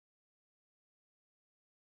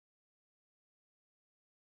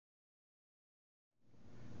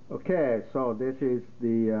Okay, so this is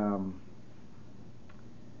the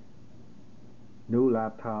new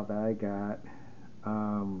laptop that I got.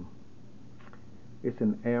 It's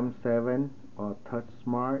an M7 or Touch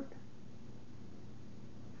Smart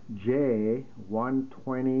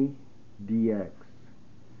J120DX.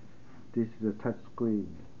 This is a touch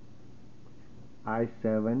screen.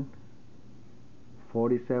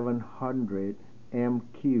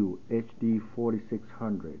 i7-4700MQ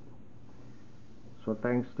HD4600. So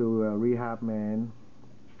thanks to Rehab Man,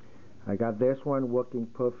 I got this one working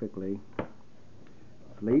perfectly.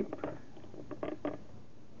 Sleep.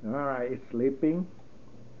 Alright, it's sleeping.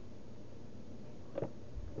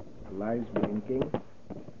 The light's blinking.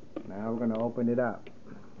 Now we're going to open it up.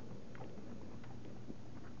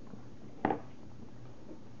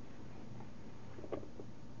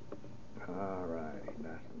 Alright,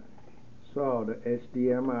 that's nice. So the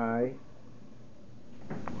HDMI.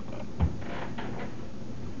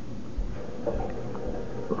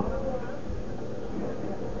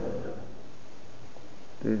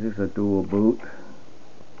 This is a dual boot.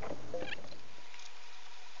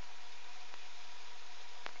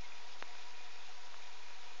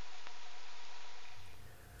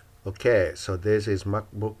 Okay, so this is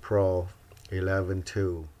MacBook Pro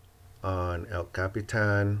 11.2 on El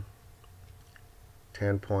Capitan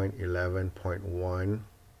 10.11.1.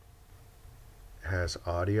 Has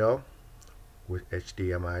audio with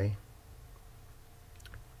HDMI,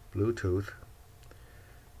 Bluetooth.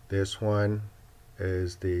 This one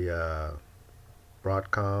is the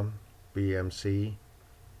Broadcom BMC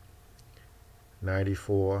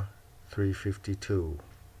 94352.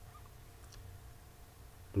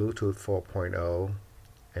 Bluetooth 4.0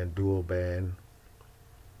 and dual band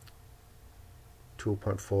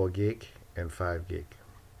 2.4 gig and 5 gig.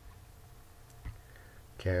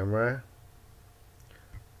 Camera,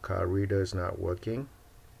 card reader is not working.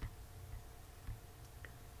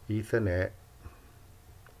 Ethernet.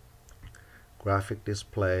 Graphic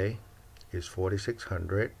display is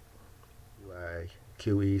 4600.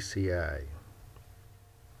 QECI.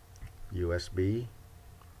 USB.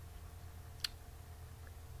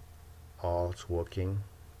 All's working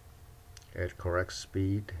at correct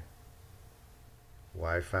speed.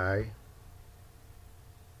 Wi-Fi.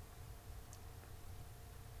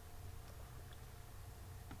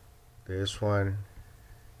 This one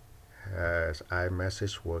has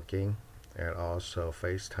iMessage working and also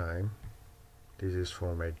FaceTime. This is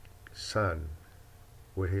for my son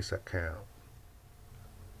with his account.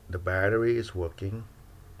 The battery is working.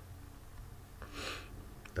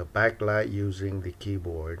 The backlight using the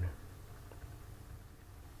keyboard.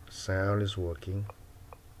 Sound is working.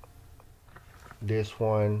 This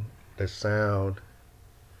one, the sound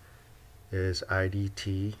is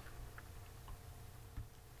IDT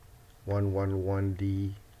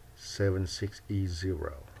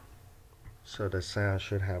 111D76E0. So the sound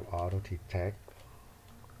should have auto detect.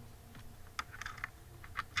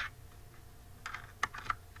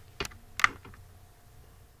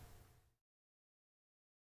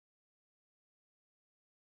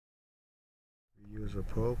 Use a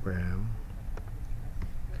program.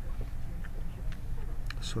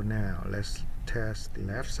 So now let's test the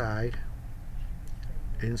left side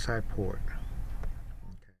inside port.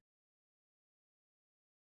 Okay.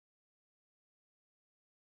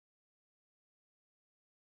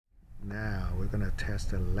 Now we're going to test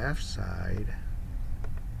the left side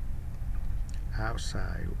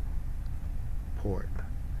outside port.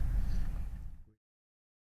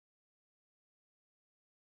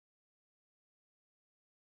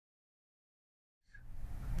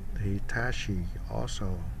 The Hitachi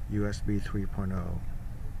also USB 3.0.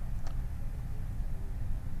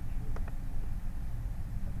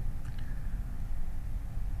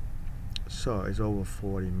 So it's over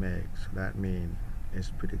 40 megs, so that means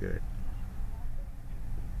it's pretty good.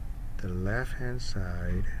 The left hand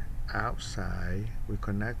side outside we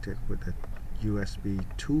connected with the USB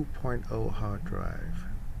 2.0 hard drive.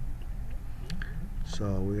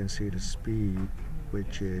 So we can see the speed,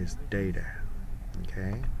 which is data.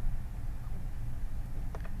 Okay.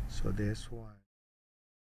 So this one.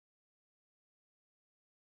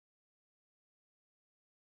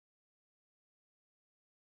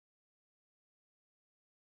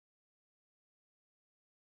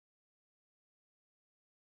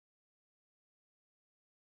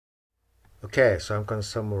 Okay, so I'm going to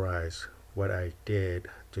summarize what I did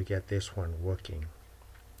to get this one working.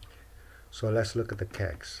 So let's look at the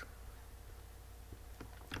CACs.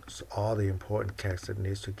 So all the important CACs that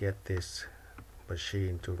needs to get this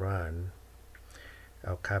machine to run.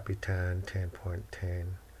 El Capitan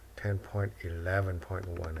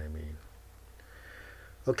 10.11.1 I mean.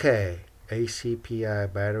 Okay,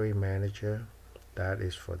 ACPI battery manager, that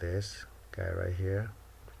is for this guy right here.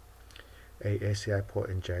 A ACI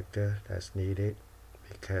port injector, that's needed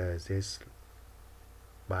because this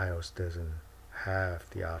BIOS doesn't have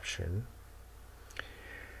the option.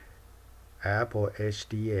 Apple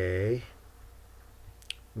HDA.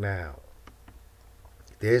 Now,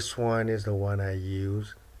 this one is the one I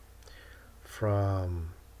use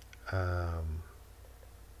from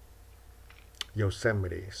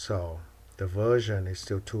Yosemite. So the version is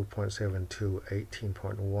still 2.72,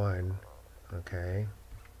 18.1. Okay.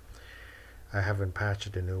 I haven't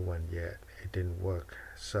patched the new one yet. It didn't work.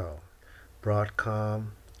 So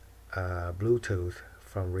Broadcom Bluetooth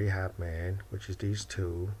from Rehab Man, which is these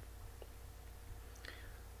two,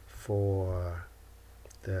 for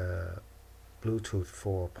the Bluetooth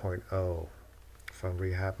 4.0 from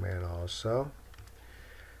Rehab Man also.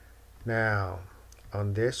 Now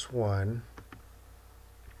on this one,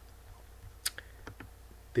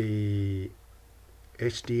 the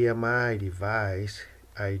HDMI device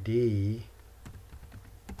ID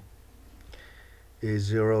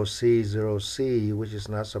is 0C0C, which is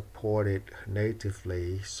not supported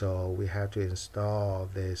natively, so we have to install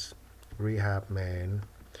this Rehab Man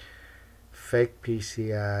fake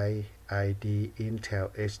PCI ID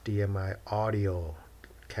Intel HDMI audio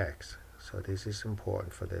CAX. So this is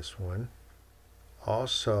important for this one.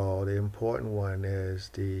 Also, the important one is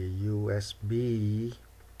the USB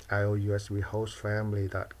IO USB host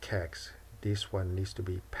family.cax. This one needs to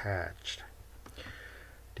be patched.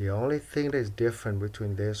 The only thing that is different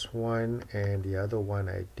between this one and the other one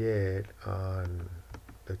I did on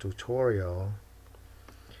the tutorial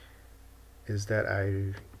is that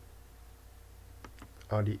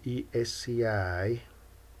on the ESCI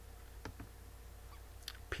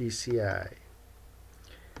PCI,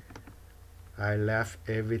 I left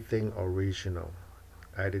everything original.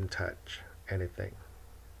 I didn't touch anything.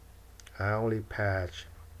 I only patched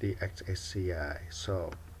the XSCI.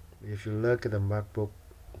 So if you look at the MacBook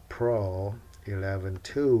Pro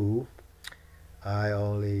 11.2, I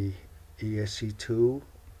only ESC2,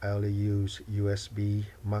 I only use USB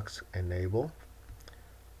MUX enable.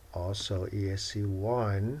 Also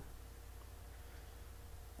ESC1,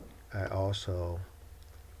 I also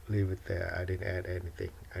leave it there. I didn't add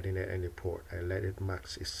anything. I didn't add any port. I let it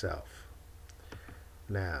MUX itself.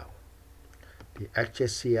 Now, the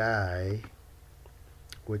HSCI,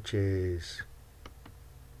 which is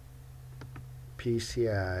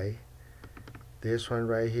PCI, this one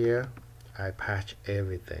right here, I patch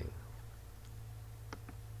everything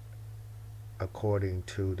according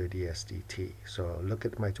to the DSDT. So look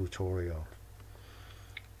at my tutorial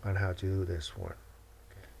on how to do this one.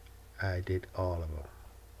 I did all of them.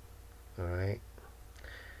 Alright.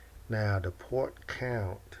 Now the port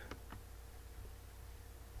count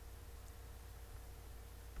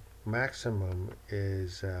maximum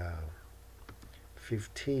is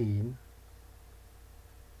 15.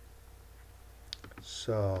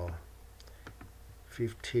 So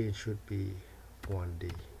 15 should be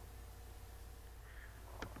 1D.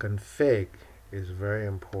 Config is very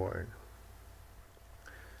important.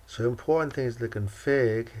 So important things to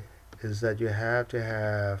config is that you have to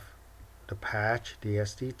have the patch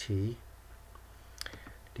DSDT.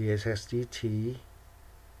 DSSDT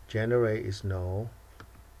generate is no.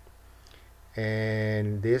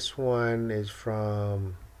 And this one is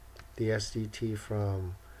from DSDT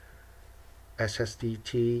from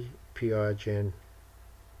SSDT PRGen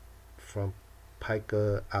from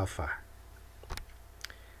Piker Alpha.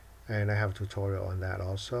 And I have a tutorial on that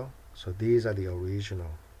also. So these are the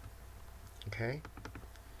original. Okay.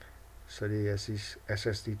 So the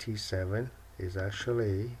SSDT7 is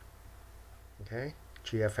actually, okay,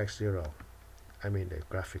 GFX0. I mean the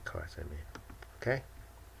graphic cards, I mean. Okay.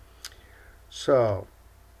 So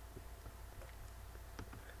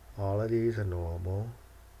all of these are normal.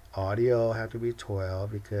 Audio have to be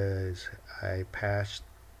 12 because I patched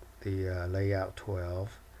the layout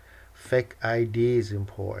 12. Fake ID is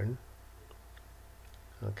important.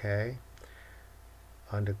 Okay.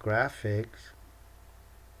 On the graphics,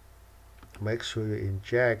 make sure you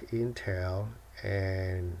inject Intel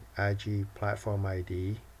and IG platform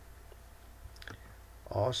ID.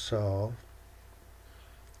 Also,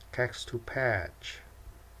 CAX to patch.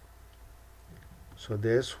 So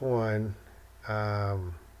this one,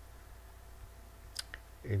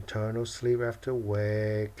 internal sleep after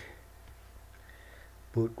wake,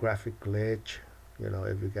 boot graphic glitch, you know,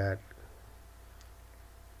 if you got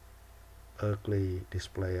ugly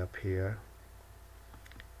display up here.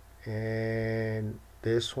 And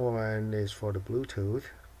this one is for the Bluetooth.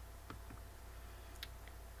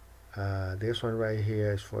 This one right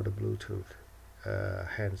here is for the Bluetooth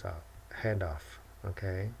handoff.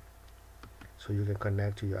 Okay, so you can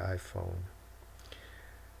connect to your iPhone.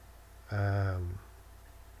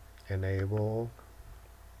 Enable.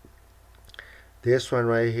 This one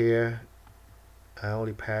right here, I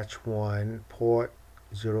only patch one port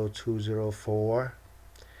 0204,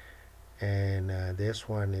 and this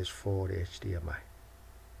one is for the HDMI.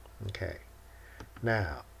 Okay,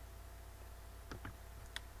 now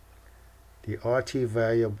the RT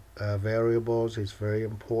variables is very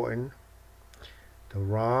important. The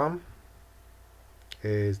ROM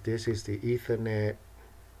is, this is the Ethernet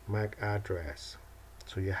MAC address,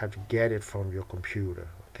 so you have to get it from your computer.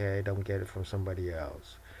 Okay, don't get it from somebody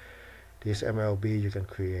else. This MLB, you can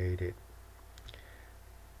create it.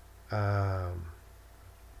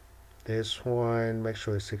 This one, make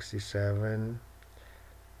sure it's 67.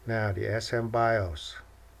 Now the SM BIOS,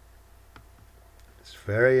 it's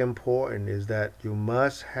very important, is that you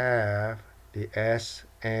must have the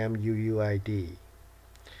SMUUID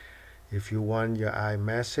if you want your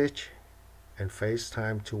iMessage and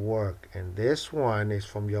FaceTime to work. And this one is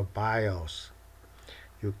from your BIOS.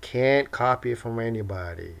 You can't copy it from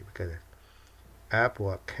anybody, because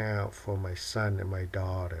Apple account for my son and my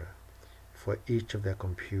daughter for each of their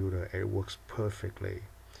computer. It works perfectly.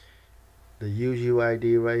 The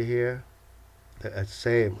UUID right here, the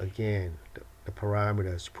same again, the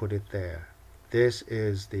parameters, put it there. This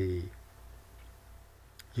is the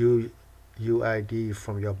UUID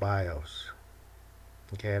from your BIOS.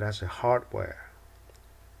 Okay, that's a hardware.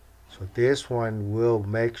 So this one will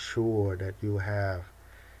make sure that you have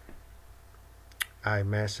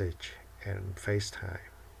iMessage and FaceTime.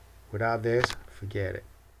 Without this, forget it.